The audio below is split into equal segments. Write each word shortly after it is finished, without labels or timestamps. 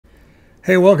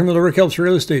Hey, welcome to the Rick Helps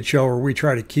Real Estate Show, where we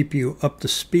try to keep you up to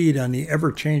speed on the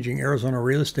ever-changing Arizona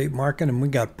real estate market. And we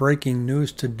got breaking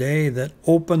news today that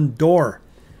Opendoor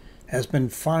has been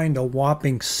fined a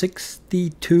whopping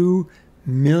 $62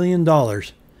 million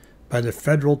by the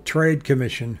Federal Trade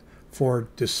Commission for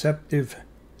deceptive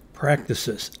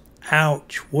practices.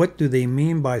 Ouch! What do they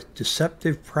mean by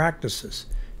deceptive practices?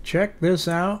 Check this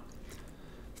out.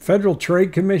 Federal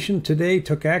Trade Commission today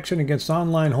took action against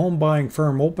online home buying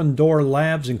firm Opendoor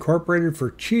Labs Inc. for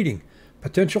cheating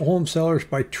potential home sellers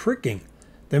by tricking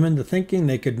them into thinking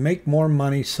they could make more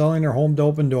money selling their home to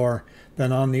Opendoor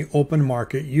than on the open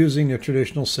market using the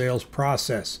traditional sales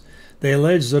process. They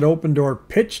allege that Opendoor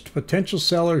pitched potential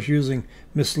sellers using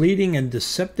misleading and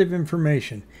deceptive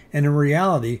information, and in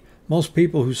reality, most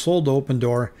people who sold to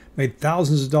Opendoor made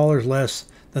thousands of dollars less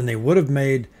than they would have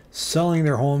made selling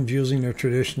their homes using their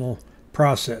traditional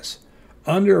process.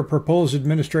 Under a proposed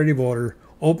administrative order,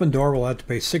 Opendoor will have to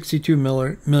pay $62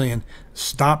 million to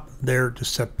stop their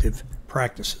deceptive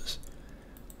practices.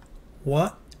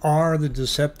 What are the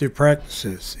deceptive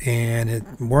practices?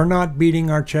 And we're not beating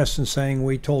our chest and saying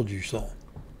we told you so.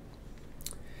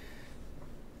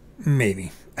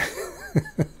 Maybe.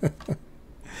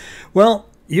 Well,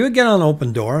 you would get on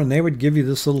Opendoor and they would give you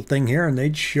this little thing here and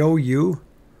they'd show you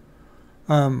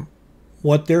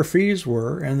what their fees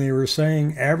were, and they were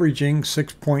saying averaging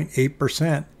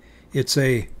 6.8%. It's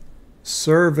a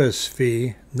service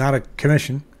fee, not a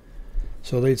commission.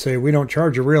 So they'd say, we don't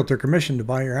charge a realtor commission to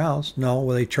buy your house. No,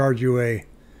 well, they charge you a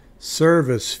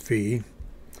service fee.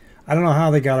 I don't know how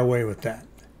they got away with that.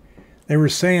 They were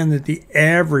saying that the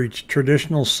average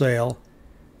traditional sale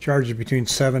charges between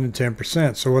 7 and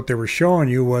 10%. So what they were showing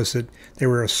you was that they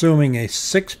were assuming a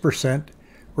 6%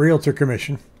 realtor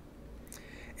commission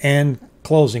and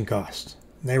closing costs.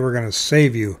 They were going to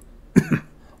save you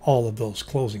all of those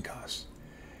closing costs.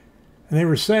 And they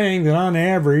were saying that on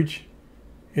average,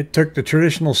 it took the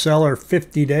traditional seller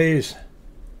 50 days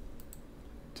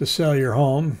to sell your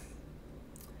home.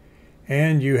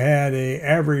 And you had an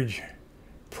average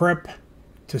prep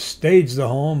to stage the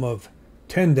home of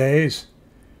 10 days,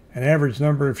 an average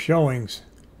number of showings,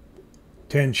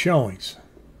 10 showings.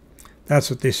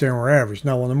 That's what they say were average.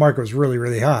 Now, when the market was really,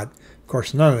 really hot, of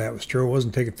course, none of that was true. It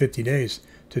wasn't taking 50 days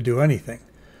to do anything.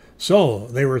 So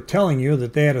they were telling you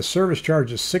that they had a service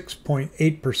charge of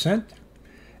 6.8%.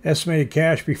 Estimated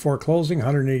cash before closing,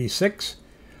 186.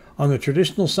 On the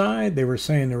traditional side, they were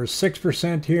saying there was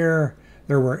 6% here.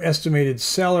 There were estimated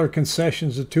seller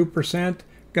concessions of 2%.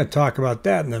 Got to talk about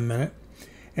that in a minute.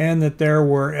 And that there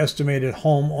were estimated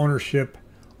home ownership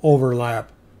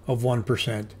overlap of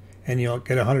 1%. And you'll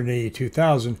get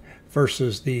 182,000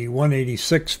 versus the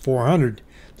 186,400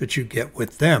 that you get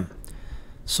with them.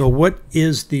 So what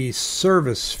is the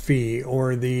service fee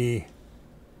or the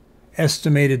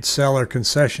estimated seller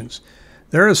concessions?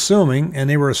 They're assuming, and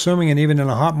they were assuming, and even in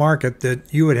a hot market,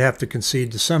 that you would have to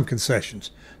concede to some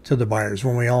concessions to the buyers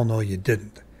when we all know you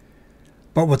didn't.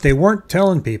 But what they weren't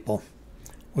telling people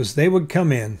was they would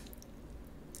come in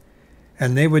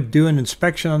and they would do an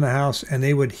inspection on the house and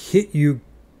they would hit you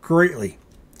greatly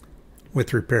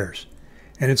with repairs.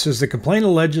 And it says the complaint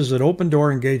alleges that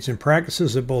Opendoor engaged in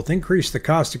practices that both increased the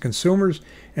cost to consumers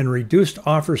and reduced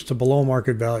offers to below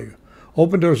market value.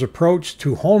 Opendoor's approach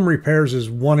to home repairs is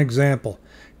one example.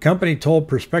 Company told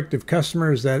prospective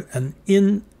customers that an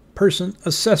in-person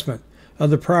assessment of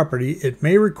the property, it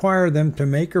may require them to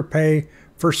make or pay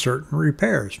for certain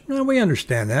repairs. Now, we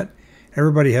understand that.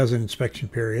 Everybody has an inspection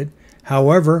period.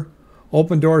 However,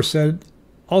 Opendoor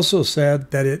also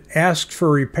said that it asks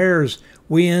for repairs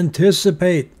we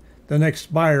anticipate the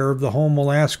next buyer of the home will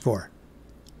ask for.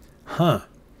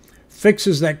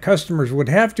 Fixes that customers would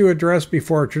have to address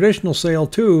before a traditional sale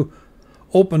too.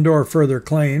 Opendoor further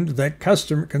claimed that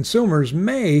consumers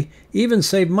may even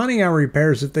save money on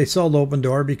repairs if they sell to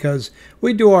Opendoor because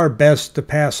we do our best to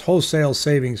pass wholesale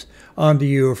savings on to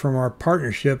you from our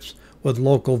partnerships with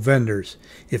local vendors.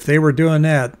 If they were doing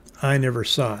that, I never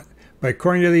saw it. But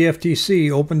according to the FTC,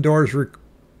 Opendoor's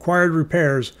required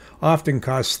repairs often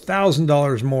cost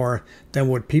 $1,000 more than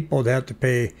what people would have to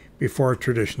pay before a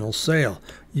traditional sale.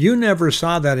 You never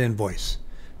saw that invoice.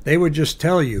 They would just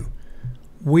tell you,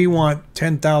 we want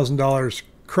 $10,000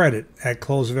 credit at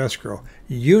close of escrow.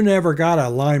 You never got a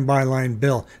line-by-line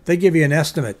bill. They give you an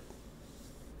estimate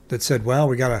that said, well,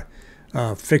 we got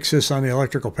to fix this on the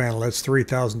electrical panel. That's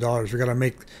 $3,000. We got to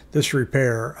make this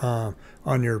repair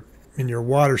in your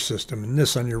water system and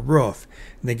this on your roof.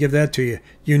 And they give that to you.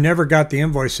 You never got the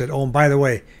invoice that, oh, and by the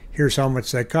way, here's how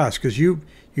much that costs. Because you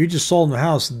just sold them the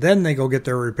house. Then they go get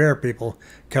their repair people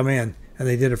come in, and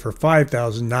they did it for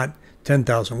 $5,000, not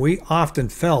 $10,000. We often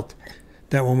felt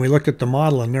that when we looked at the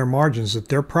model and their margins, that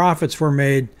their profits were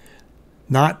made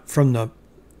not from the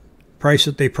price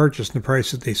that they purchased and the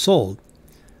price that they sold,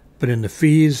 but in the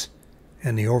fees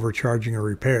and the overcharging of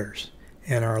repairs.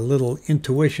 And our little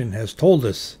intuition has told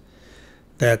us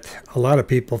that a lot of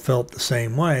people felt the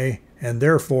same way, and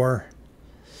therefore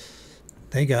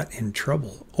they got in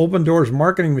trouble. Opendoor's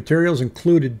marketing materials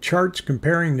included charts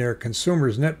comparing their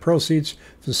consumers' net proceeds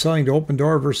from selling to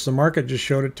Opendoor versus the market. Just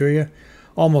showed it to you.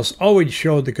 Almost always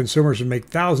showed the consumers would make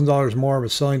 $1,000 more by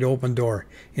selling to Opendoor.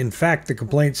 In fact, the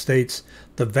complaint states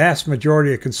the vast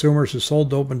majority of consumers who sold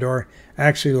to Opendoor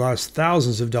actually lost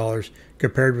thousands of dollars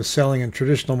compared with selling in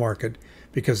traditional market,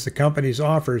 because the company's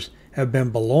offers have been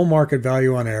below market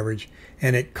value on average,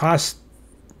 and its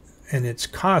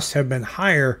costs have been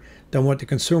higher than what the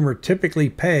consumer typically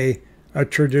pay a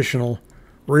traditional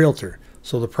realtor.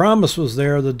 So the promise was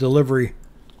there, the delivery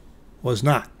was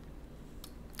not.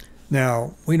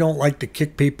 Now, we don't like to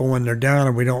kick people when they're down,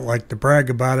 and we don't like to brag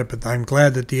about it, but I'm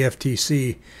glad that the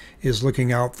FTC is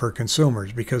looking out for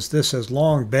consumers, because this has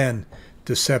long been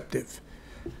deceptive.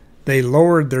 They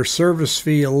lowered their service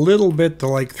fee a little bit to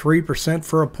like 3%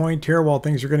 for a point here while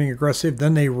things are getting aggressive.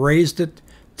 Then they raised it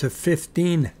to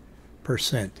 15%.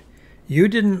 You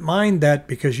didn't mind that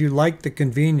because you liked the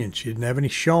convenience. You didn't have any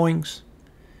showings.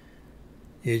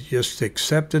 You just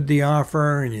accepted the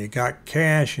offer and you got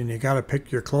cash and you got to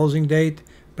pick your closing date.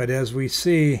 But as we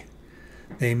see,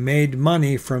 they made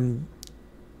money from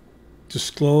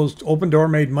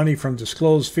Opendoor made money from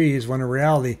disclosed fees, when in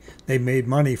reality they made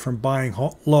money from buying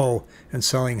low and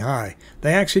selling high.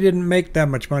 They actually didn't make that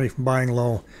much money from buying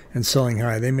low and selling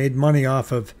high. They made money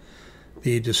off of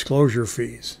the disclosure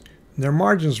fees. And their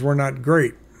margins were not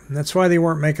great, and that's why they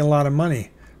weren't making a lot of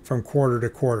money from quarter to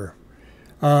quarter.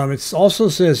 It also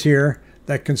says here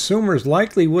that consumers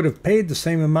likely would have paid the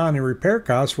same amount in repair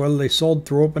costs whether they sold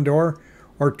through Opendoor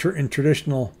or in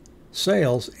traditional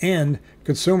sales, and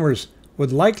consumers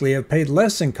would likely have paid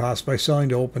less in cost by selling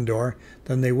to Opendoor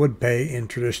than they would pay in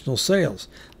traditional sales.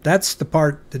 That's the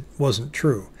part that wasn't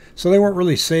true. So they weren't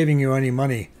really saving you any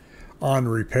money on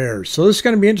repairs. So this is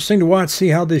going to be interesting to watch, see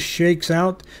how this shakes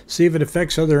out, see if it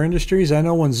affects other industries. I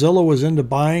know when Zillow was into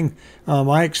buying,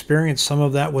 I experienced some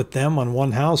of that with them on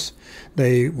one house.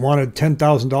 They wanted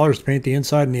 $10,000 to paint the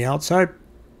inside and the outside,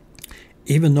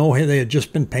 even though they had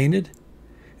just been painted.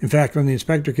 In fact, when the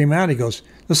inspector came out, he goes,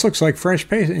 "This looks like fresh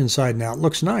paint inside and out. It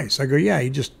looks nice." I go, "Yeah,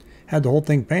 he just had the whole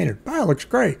thing painted." "Ah, it looks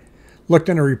great." Looked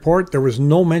in a report. There was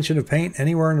no mention of paint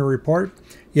anywhere in the report,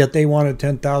 yet they wanted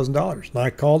 $10,000. And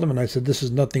I called them and I said, "This is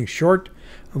nothing short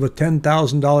of a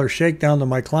 $10,000 shakedown to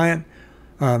my client.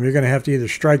 You're going to have to either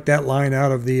strike that line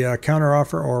out of the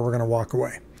counteroffer, or we're going to walk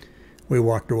away." We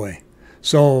walked away.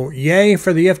 So yay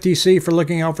for the FTC for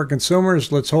looking out for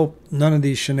consumers. Let's hope none of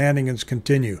these shenanigans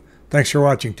continue. Thanks for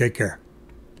watching. Take care.